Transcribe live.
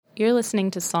You're listening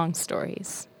to Song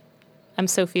Stories. I'm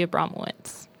Sophia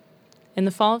Bromowitz. In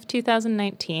the fall of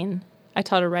 2019, I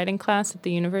taught a writing class at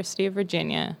the University of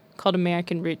Virginia called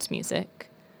American Roots Music.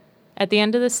 At the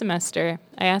end of the semester,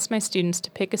 I asked my students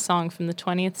to pick a song from the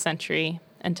 20th century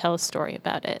and tell a story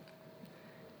about it.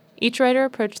 Each writer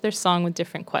approached their song with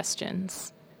different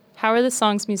questions. How are the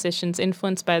song's musicians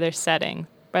influenced by their setting,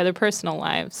 by their personal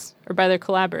lives, or by their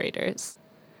collaborators?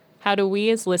 How do we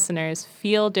as listeners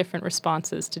feel different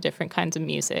responses to different kinds of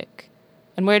music?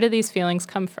 And where do these feelings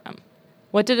come from?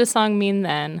 What did a song mean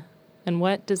then, and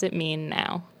what does it mean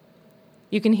now?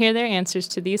 You can hear their answers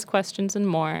to these questions and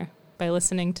more by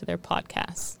listening to their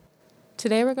podcasts.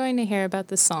 Today we're going to hear about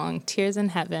the song Tears in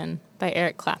Heaven by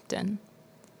Eric Clapton.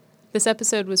 This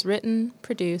episode was written,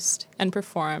 produced, and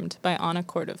performed by Ana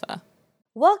Cordova.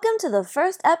 Welcome to the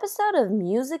first episode of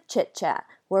Music Chit Chat,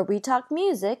 where we talk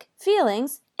music,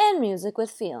 feelings, and music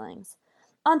with feelings.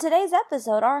 On today's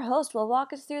episode, our host will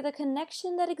walk us through the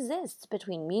connection that exists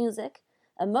between music,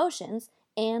 emotions,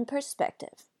 and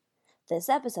perspective. This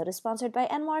episode is sponsored by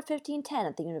NWAR 1510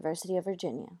 at the University of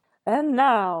Virginia. And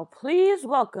now, please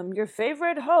welcome your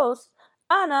favorite host,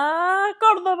 Ana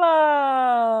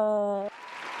Cordova!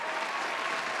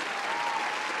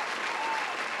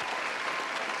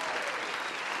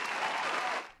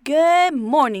 Good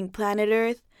morning, planet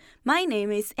Earth. My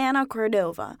name is Ana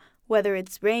Cordova. Whether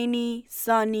it's rainy,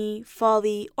 sunny,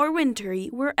 foggy, or wintry,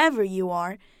 wherever you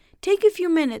are, take a few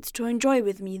minutes to enjoy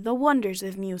with me the wonders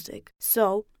of music.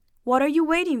 So, what are you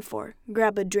waiting for?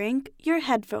 Grab a drink, your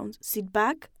headphones, sit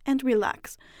back, and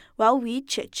relax while we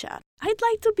chit-chat. I'd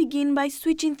like to begin by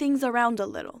switching things around a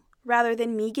little. Rather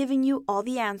than me giving you all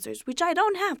the answers, which I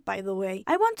don't have, by the way,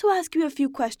 I want to ask you a few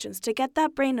questions to get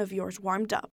that brain of yours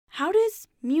warmed up. How does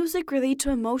music relate to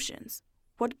emotions?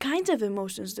 What kinds of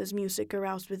emotions does music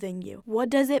arouse within you? What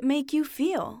does it make you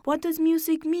feel? What does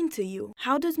music mean to you?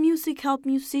 How does music help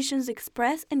musicians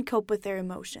express and cope with their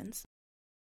emotions?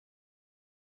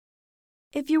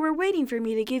 If you were waiting for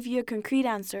me to give you a concrete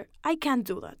answer, I can't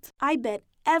do that. I bet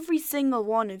every single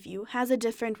one of you has a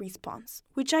different response,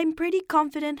 which I'm pretty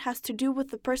confident has to do with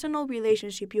the personal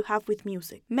relationship you have with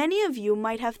music. Many of you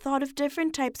might have thought of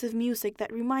different types of music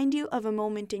that remind you of a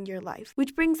moment in your life,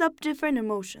 which brings up different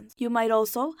emotions. You might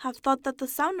also have thought that the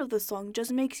sound of the song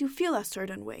just makes you feel a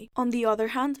certain way. On the other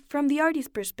hand, from the artist's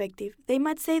perspective, they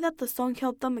might say that the song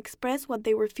helped them express what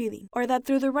they were feeling, or that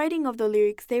through the writing of the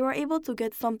lyrics they were able to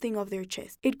get something off their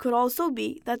chest. It could also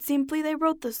be that simply they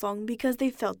wrote the song because they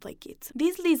felt like it.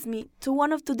 This leads me to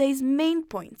one of today's main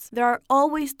points. There are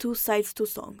always two sides to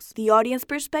songs, the audience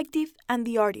perspective and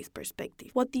the artist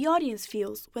perspective. What the audience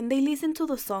feels when they listen to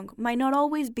the song might not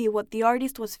always be what the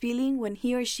artist was feeling when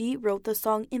he or she wrote the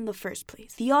song in the first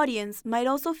place. The audience might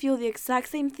also feel the exact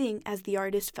same thing as the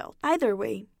artist felt. Either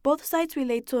way, both sides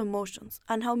relate to emotions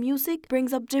and how music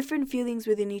brings up different feelings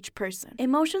within each person.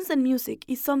 Emotions and music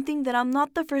is something that I'm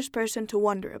not the first person to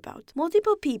wonder about.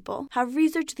 Multiple people have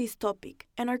researched this topic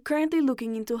and are currently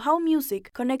looking into how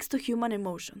music connects to human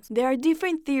emotions. There are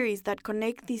different theories that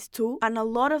connect these two and a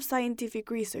lot of scientific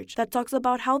research that talks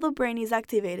about how the brain is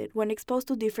activated when exposed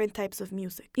to different types of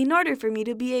music. In order for me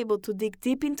to be able to dig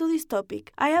deep into this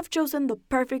topic, I have chosen the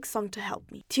perfect song to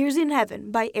help me. Tears in Heaven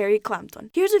by Eric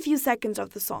Clapton. Here's a few seconds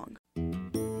of the song.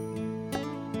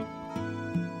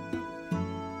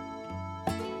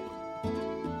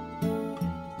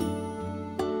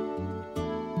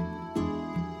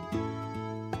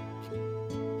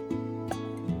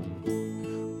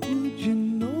 Would you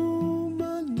know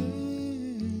my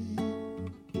name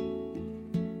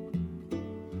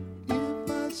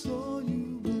if I saw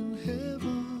you in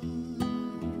heaven?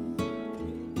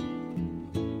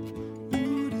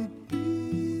 Would it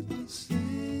be the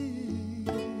same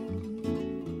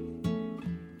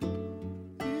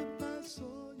if I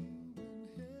saw you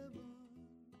in heaven?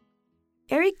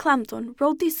 Eric Clapton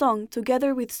wrote this song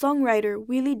together with songwriter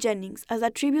Willie Jennings as a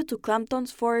tribute to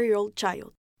Clapton's 4-year-old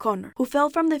child, Connor, who fell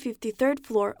from the 53rd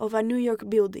floor of a New York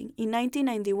building in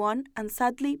 1991 and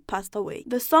sadly passed away.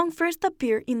 The song first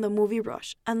appeared in the movie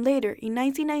Rush, and later, in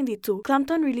 1992,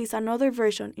 Clapton released another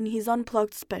version in his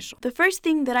Unplugged special. The first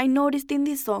thing that I noticed in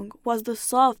this song was the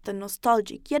soft and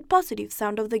nostalgic yet positive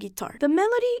sound of the guitar. The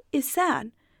melody is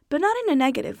sad, but not in a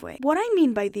negative way. What I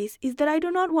mean by this is that I do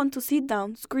not want to sit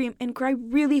down, scream, and cry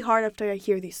really hard after I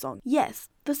hear this song. Yes,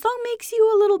 the song makes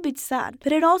you a little bit sad,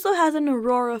 but it also has an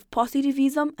aurora of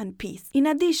positivism and peace. In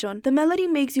addition, the melody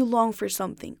makes you long for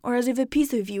something, or as if a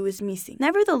piece of you is missing.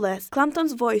 Nevertheless,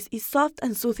 Clapton's voice is soft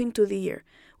and soothing to the ear,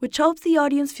 which helps the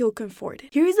audience feel comforted.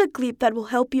 Here is a clip that will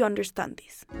help you understand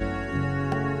this.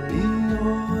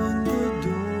 Beyond the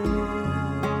door,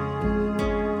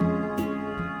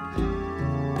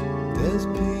 is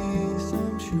peace,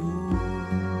 I'm sure.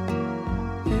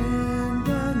 And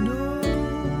I know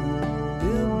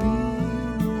there'll be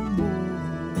no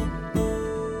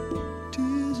more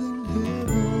tears in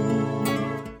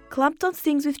heaven. Clapton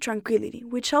sings with tranquility,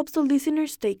 which helps the listener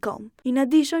stay calm. In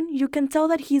addition, you can tell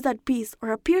that he's at peace,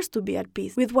 or appears to be at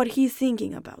peace, with what he's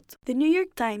thinking about. The New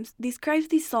York Times describes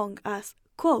this song as,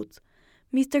 quote,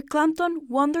 Mr. Clapton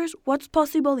wonders what's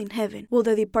possible in heaven. Will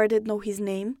the departed know his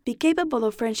name, be capable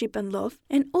of friendship and love?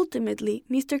 And ultimately,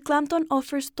 Mr. Clapton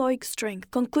offers stoic strength,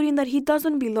 concluding that he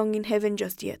doesn't belong in heaven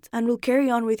just yet, and will carry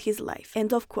on with his life.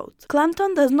 End of quote.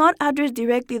 Clapton does not address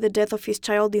directly the death of his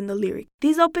child in the lyric.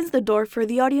 This opens the door for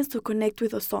the audience to connect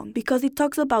with the song, because it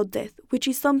talks about death, which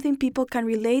is something people can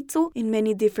relate to in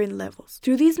many different levels.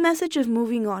 Through this message of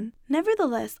moving on,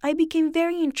 nevertheless, I became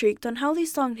very intrigued on how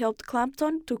this song helped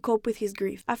Clapton to cope with his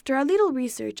grief. After a little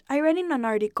research, I read in an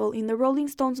article in the Rolling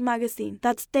Stones magazine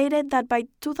that stated that by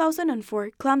 2004,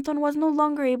 Clapton was no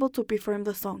longer able to perform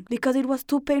the song because it was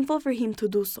too painful for him to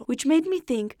do so, which made me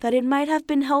think that it might have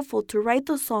been helpful to write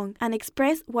the song and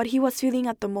express what he was feeling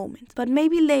at the moment. But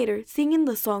maybe later, singing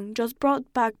the song just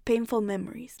brought back painful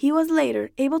memories. He was later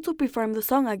able to perform the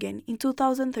song again in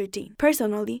 2013.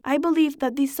 Personally, I believe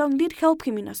that this song did help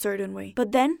him in a certain way,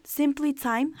 but then simply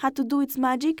time had to do its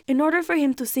magic in order for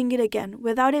him to sing it again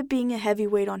without it being a heavy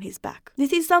weight on his back.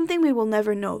 This is something we will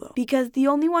never know though, because the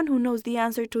only one who knows the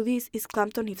answer to this is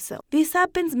Clapton himself. This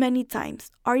happens many times.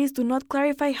 Artists do not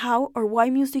clarify how or why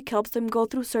music helps them go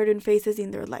through certain phases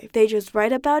in their life. They just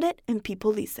write about it and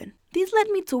people listen. This led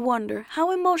me to wonder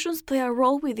how emotions play a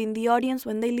role within the audience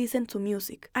when they listen to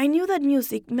music. I knew that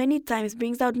music many times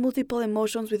brings out multiple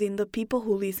emotions within the people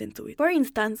who listen to it. For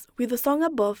instance, with the song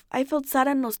above, I felt sad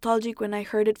and nostalgic when I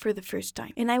heard it for the first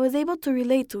time, and I was able to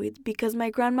relate to it because my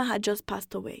grandma had just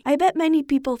passed away. I bet many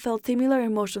people felt similar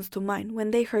emotions to mine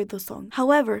when they heard the song.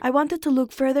 However, I wanted to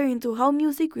look further into how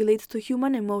music relates to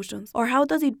human emotions, or how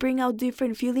does it bring out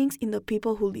different feelings in the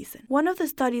people who listen. One of the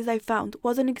studies I found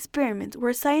was an experiment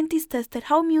where scientists tested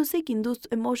how music induced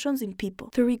emotions in people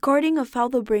through recording of how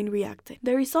the brain reacted.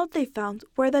 The result they found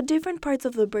were that different parts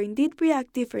of the brain did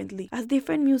react differently as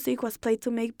different music was played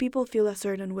to make people feel a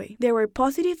certain way. There were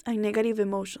positive and negative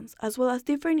emotions, as well as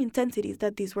different intensities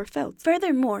that these were felt.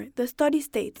 Furthermore, the study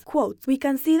states, quote, we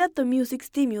can see that the music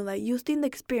stimuli used in the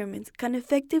experiments can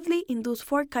effectively induce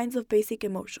 4 kinds of basic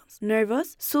emotions: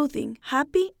 nervous, soothing,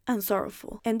 happy, and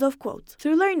sorrowful. End of quote.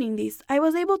 Through learning this, I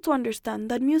was able to understand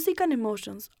that music and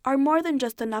emotions are more than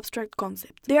just an abstract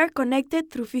concept. They are connected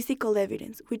through physical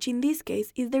evidence, which in this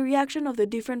case is the reaction of the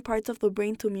different parts of the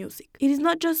brain to music. It is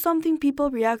not just something people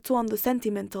react to on the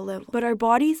sentimental level, but our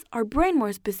bodies, our brain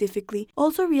more specifically,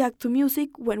 also react to music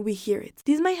when we hear it.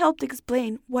 This might help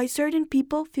explain why certain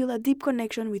people feel a deep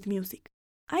connection with music.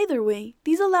 Either way,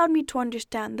 this allowed me to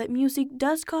understand that music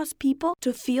does cause people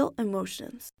to feel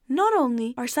emotions. Not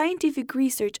only are scientific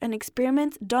research and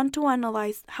experiments done to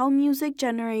analyze how music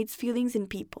generates feelings in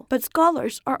people, but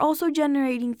scholars are also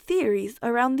generating theories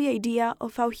around the idea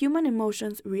of how human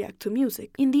emotions react to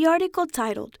music. In the article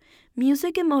titled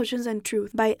Music, Emotions, and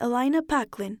Truth by Elena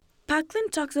Packlin, Packlin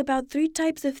talks about 3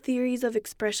 types of theories of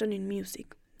expression in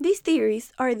music. These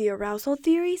theories are the arousal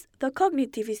theories, the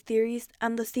cognitivist theories,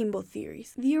 and the symbol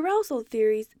theories. The arousal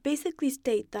theories basically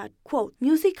state that, quote,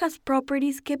 music has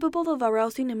properties capable of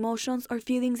arousing emotions or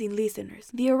feelings in listeners.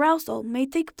 The arousal may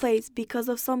take place because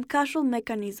of some causal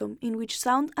mechanism in which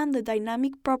sound and the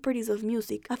dynamic properties of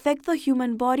music affect the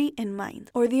human body and mind.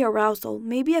 Or the arousal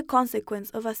may be a consequence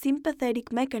of a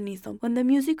sympathetic mechanism when the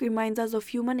music reminds us of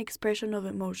human expression of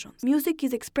emotions. Music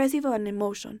is expressive of an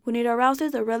emotion when it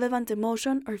arouses a relevant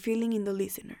emotion or feeling in the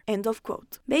listener. End of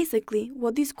quote. Basically,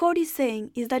 what this quote is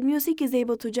saying is that music is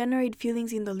able to generate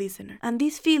feelings in the listener, and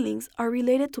these feelings are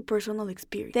related to personal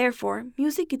experience. Therefore,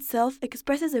 music itself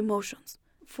expresses emotions.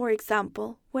 For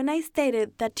example, when I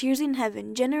stated that Tears in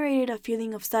Heaven generated a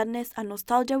feeling of sadness and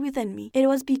nostalgia within me, it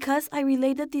was because I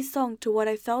related this song to what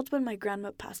I felt when my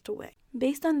grandma passed away.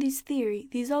 Based on this theory,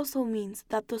 this also means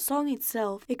that the song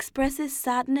itself expresses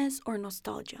sadness or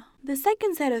nostalgia. The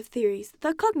second set of theories,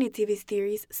 the cognitivist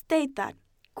theories, state that,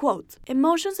 quote,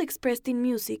 emotions expressed in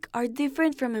music are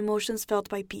different from emotions felt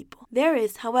by people. There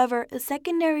is, however, a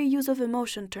secondary use of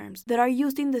emotion terms that are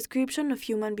used in description of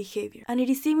human behavior, and it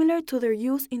is similar to their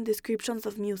use in descriptions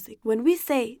of music. When we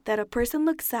say that a person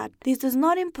looks sad, this does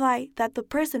not imply that the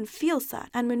person feels sad,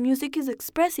 and when music is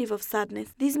expressive of sadness,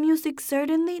 this music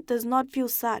certainly does not feel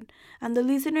sad, and the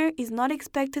listener is not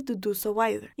expected to do so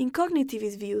either. In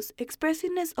cognitivist views,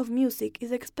 expressiveness of music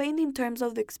is explained in terms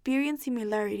of the experience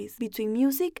similarities between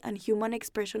music music and human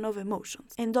expression of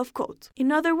emotions. End of quote.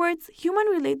 In other words, humans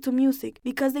relate to music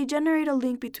because they generate a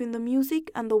link between the music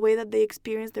and the way that they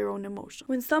experience their own emotion.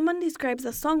 When someone describes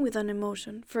a song with an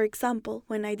emotion, for example,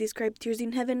 when I describe Tears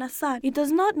in Heaven as sad, it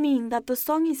does not mean that the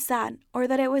song is sad or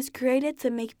that it was created to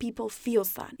make people feel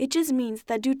sad. It just means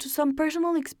that due to some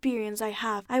personal experience I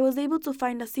have, I was able to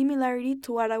find a similarity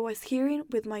to what I was hearing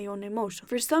with my own emotion.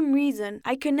 For some reason,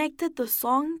 I connected the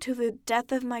song to the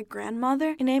death of my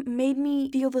grandmother, and it made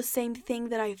me feel the same thing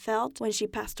that I felt when she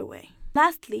passed away.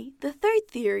 Lastly, the third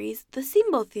theory, the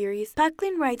symbol theories,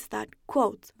 Packlin writes that,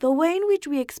 quote, "The way in which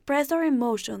we express our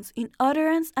emotions in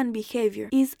utterance and behavior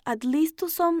is, at least to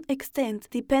some extent,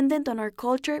 dependent on our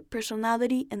culture,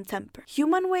 personality, and temper.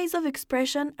 Human ways of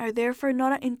expression are therefore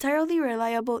not an entirely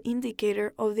reliable indicator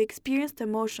of the experienced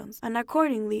emotions, and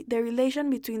accordingly, the relation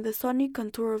between the sonic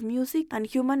contour of music and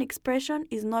human expression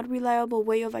is not a reliable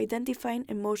way of identifying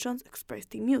emotions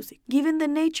expressed in music. Given the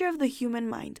nature of the human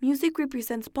mind, music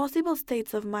represents possible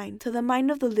states of mind to the mind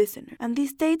of the listener, and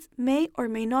these states may or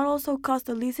may not also cause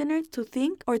the listener to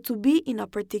think or to be in a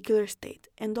particular state."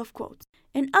 End of quote.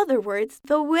 In other words,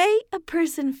 the way a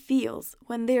person feels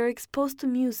when they are exposed to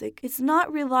music is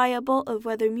not reliable of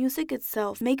whether music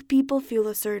itself makes people feel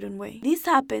a certain way. This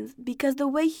happens because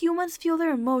the way humans feel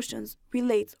their emotions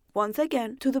relates, once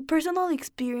again, to the personal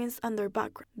experience and their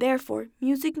background. Therefore,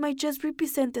 music might just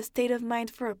represent a state of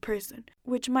mind for a person,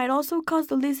 which might also cause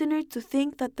the listener to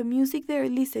think that the music they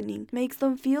are listening makes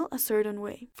them feel a certain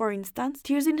way. For instance,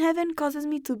 Tears in Heaven causes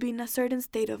me to be in a certain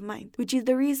state of mind, which is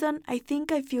the reason I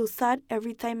think I feel sad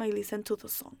every time I listen to the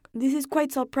song. This is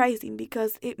quite surprising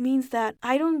because it means that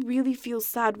I don't really feel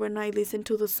sad when I listen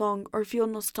to the song or feel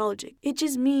nostalgic. It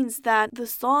just means that the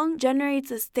song generates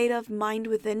a state of mind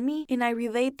within me, and I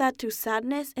relate that to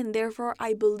sadness, and therefore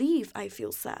I believe I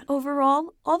feel sad.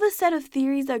 Overall, all the set of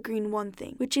theories agree in one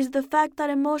thing, which is the fact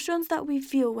that emotions that we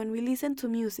feel when we listen to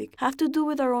music have to do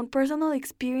with our own personal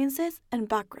experiences and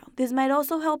background. This might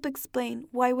also help explain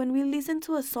why when we listen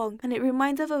to a song and it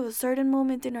reminds us of a certain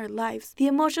moment in our lives, the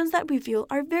emotions that we feel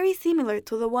are very similar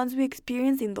to the ones we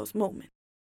experience in those moments.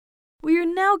 We are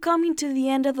now coming to the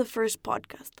end of the first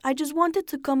podcast. I just wanted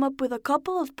to come up with a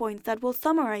couple of points that will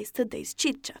summarize today's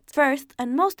chit-chat. First,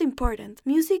 and most important,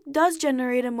 music does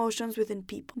generate emotions within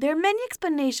people. There are many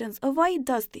explanations of why it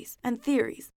does this, and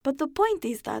theories, but the point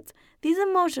is that these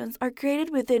emotions are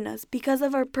created within us because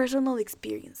of our personal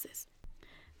experiences.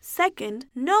 Second,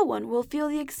 no one will feel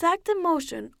the exact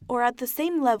emotion or at the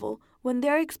same level when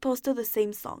they're exposed to the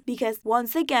same song, because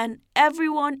once again,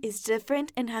 everyone is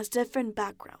different and has different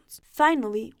backgrounds.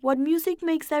 Finally, what music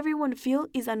makes everyone feel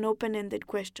is an open-ended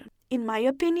question. In my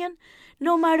opinion,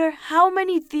 no matter how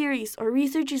many theories or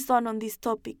research is done on this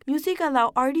topic, music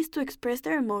allows artists to express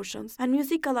their emotions, and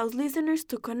music allows listeners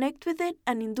to connect with it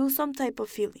and induce some type of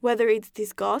feeling. Whether it's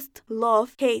disgust,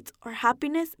 love, hate, or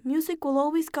happiness, music will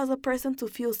always cause a person to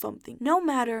feel something, no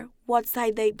matter what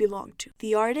side they belong to,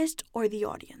 the artist or the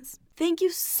audience. Thank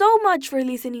you so much for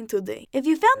listening today. If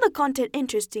you found the content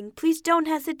interesting, please don't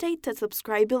hesitate to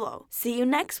subscribe below. See you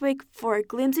next week for a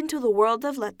glimpse into the world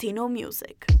of Latino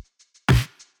music.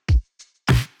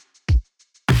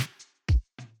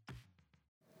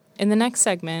 In the next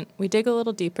segment, we dig a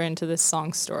little deeper into this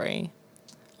song's story.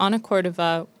 Ana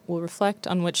Cordova will reflect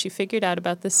on what she figured out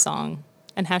about this song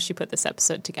and how she put this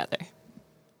episode together.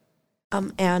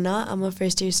 I'm Anna. I'm a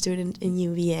first-year student in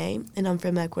UVA, and I'm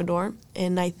from Ecuador,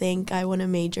 and I think I want to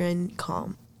major in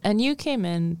comm. And you came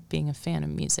in being a fan of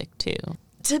music, too.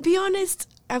 To be honest,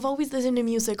 I've always listened to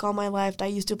music all my life. I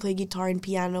used to play guitar and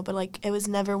piano, but, it was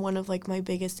never one of, my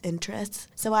biggest interests.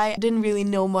 So I didn't really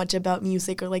know much about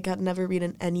music, or, I'd never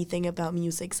read anything about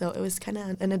music, so it was kind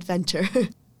of an adventure.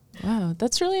 Wow,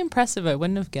 that's really impressive. I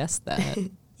wouldn't have guessed that.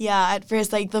 Yeah, at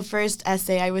first, the first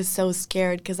essay, I was so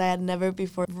scared because I had never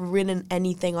before written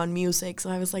anything on music. So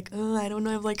I was like, oh, I don't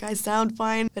know if, I sound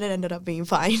fine. But it ended up being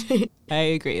fine. I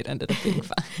agree. It ended up being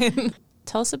fine.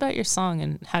 Tell us about your song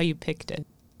and how you picked it.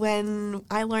 When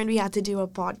I learned we had to do a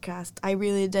podcast, I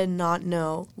really did not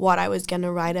know what I was going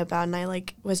to write about. And I,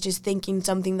 was just thinking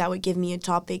something that would give me a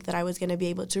topic that I was going to be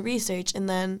able to research. And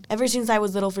then ever since I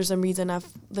was little, for some reason, I've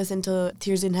listened to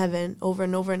Tears in Heaven over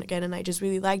and over again. And I just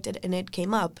really liked it. And it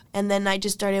came up. And then I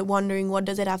just started wondering, what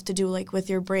does it have to do,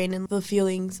 with your brain and the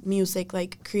feelings music,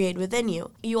 create within you?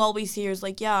 You always hear,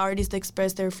 artists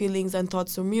express their feelings and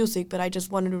thoughts through music. But I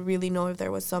just wanted to really know if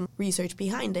there was some research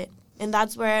behind it. And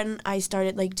that's when I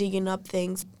started, digging up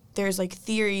things. There's,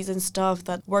 theories and stuff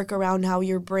that work around how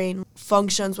your brain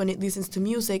functions when it listens to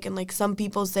music. And, some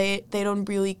people say they don't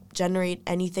really generate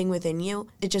anything within you.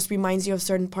 It just reminds you of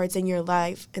certain parts in your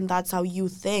life. And that's how you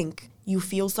think you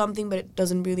feel something, but it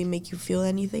doesn't really make you feel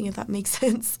anything, if that makes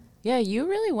sense. Yeah, you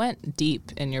really went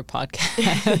deep in your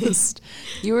podcast.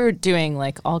 You were doing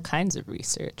like all kinds of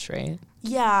research, right?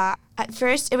 Yeah. At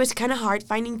first, it was kind of hard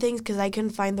finding things because I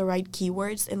couldn't find the right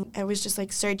keywords. And I was just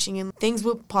like searching and things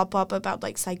would pop up about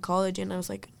like psychology. And I was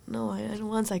like, no, I don't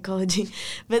want psychology.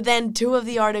 But then 2 of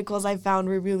the articles I found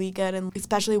were really good. And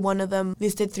especially one of them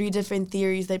listed 3 different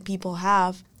theories that people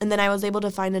have. And then I was able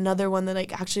to find another one that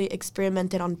like actually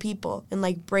experimented on people and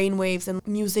like brain waves and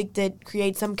music did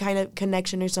create some kind of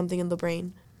connection or something in the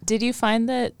brain. Did you find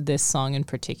that this song in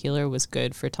particular was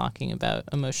good for talking about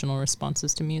emotional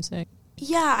responses to music?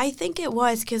 Yeah, I think it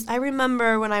was, because I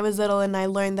remember when I was little and I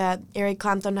learned that Eric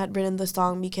Clapton had written the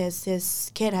song because his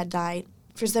kid had died.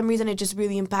 For some reason, it just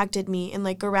really impacted me. And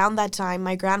like around that time,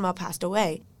 my grandma passed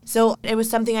away. So it was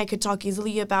something I could talk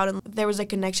easily about, and there was a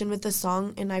connection with the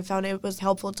song, and I found it was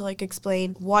helpful to like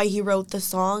explain why he wrote the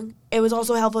song. It was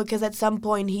also helpful because at some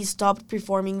point he stopped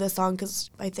performing the song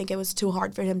because I think it was too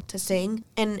hard for him to sing,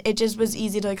 and it just was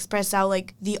easy to express how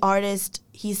like the artist,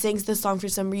 he sings the song for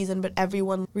some reason, but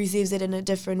everyone receives it in a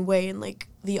different way, and like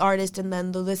the artist and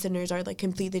then the listeners are like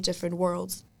completely different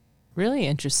worlds. Really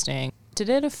interesting. Did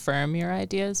it affirm your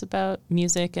ideas about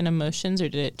music and emotions, or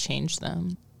did it change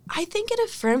them? I think it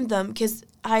affirmed them because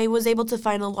I was able to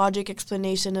find a logic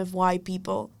explanation of why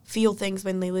people feel things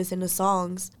when they listen to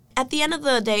songs. At the end of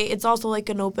the day, it's also like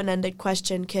an open-ended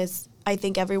question because I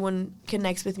think everyone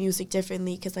connects with music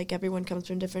differently because like everyone comes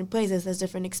from different places, has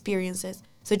different experiences.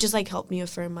 So it just like helped me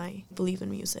affirm my belief in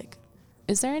music.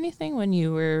 Is there anything when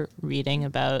you were reading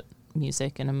about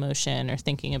music and emotion or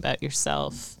thinking about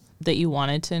yourself that you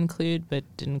wanted to include but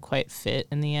didn't quite fit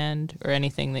in the end, or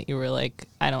anything that you were like,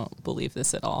 I don't believe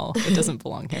this at all, it doesn't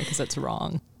belong here because it's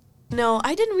wrong? No,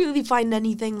 I didn't really find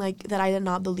anything like that I did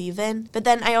not believe in. But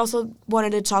then I also wanted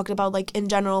to talk about like in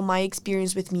general my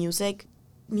experience with music.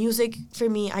 Music for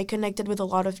me, I connected with a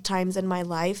lot of times in my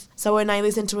life. So when I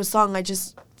listen to a song, I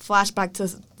just flash back to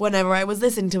whenever I was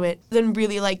listening to it. Didn't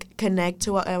really like connect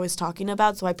to what I was talking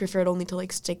about, so I preferred only to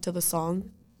like stick to the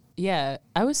song. Yeah,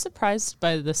 I was surprised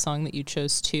by the song that you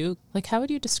chose too. Like, how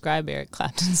would you describe Eric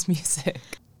Clapton's music?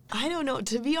 I don't know.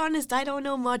 To be honest, I don't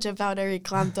know much about Eric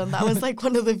Clapton. That was like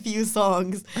one of the few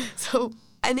songs. So,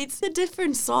 and it's a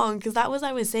different song because that was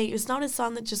I was saying. It's not a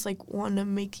song that just like want to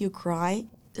make you cry.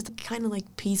 It's kind of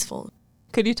like peaceful.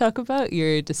 Could you talk about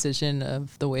your decision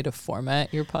of the way to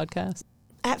format your podcast?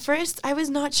 At first, I was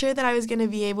not sure that I was going to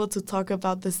be able to talk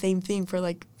about the same thing for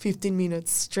like 15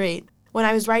 minutes straight. When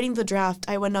I was writing the draft,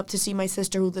 I went up to see my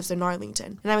sister who lives in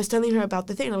Arlington. And I was telling her about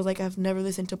the thing. I was like, I've never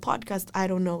listened to podcasts. I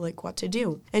don't know, like, what to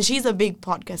do. And she's a big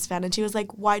podcast fan. And she was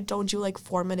like, why don't you, like,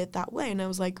 format it that way? And I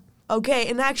was like, okay.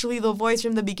 And actually, the voice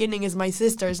from the beginning is my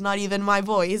sister's, not even my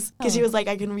voice. Because she was like,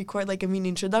 I can record, like, a mini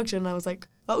introduction. And I was like,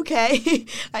 okay,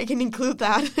 I can include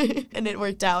that. And it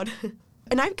worked out.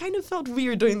 And I kind of felt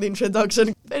weird doing the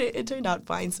introduction. But it turned out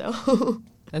fine, so.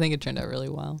 I think it turned out really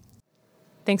well.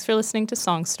 Thanks for listening to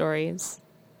Song Stories.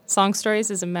 Song Stories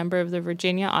is a member of the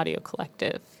Virginia Audio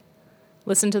Collective.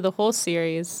 Listen to the whole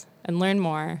series and learn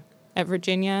more at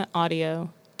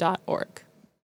virginiaaudio.org.